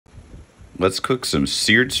Let's cook some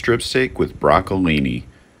seared strip steak with broccolini.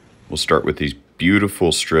 We'll start with these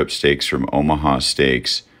beautiful strip steaks from Omaha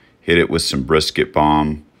Steaks. Hit it with some brisket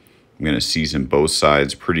balm. I'm going to season both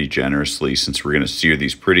sides pretty generously since we're going to sear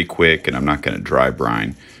these pretty quick and I'm not going to dry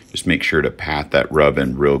brine. Just make sure to pat that rub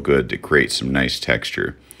in real good to create some nice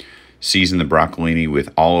texture. Season the broccolini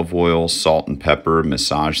with olive oil, salt, and pepper.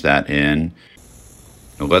 Massage that in.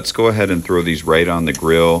 Now let's go ahead and throw these right on the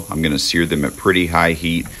grill. I'm going to sear them at pretty high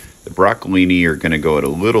heat. The broccolini are going to go at a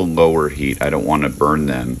little lower heat. I don't want to burn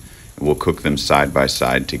them. And we'll cook them side by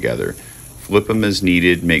side together. Flip them as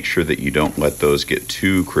needed. Make sure that you don't let those get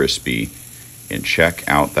too crispy. And check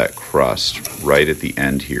out that crust right at the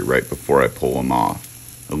end here, right before I pull them off.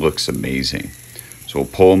 It looks amazing. So we'll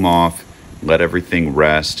pull them off, let everything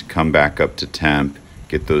rest, come back up to temp,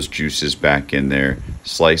 get those juices back in there,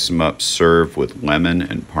 slice them up, serve with lemon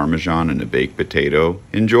and parmesan and a baked potato.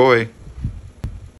 Enjoy!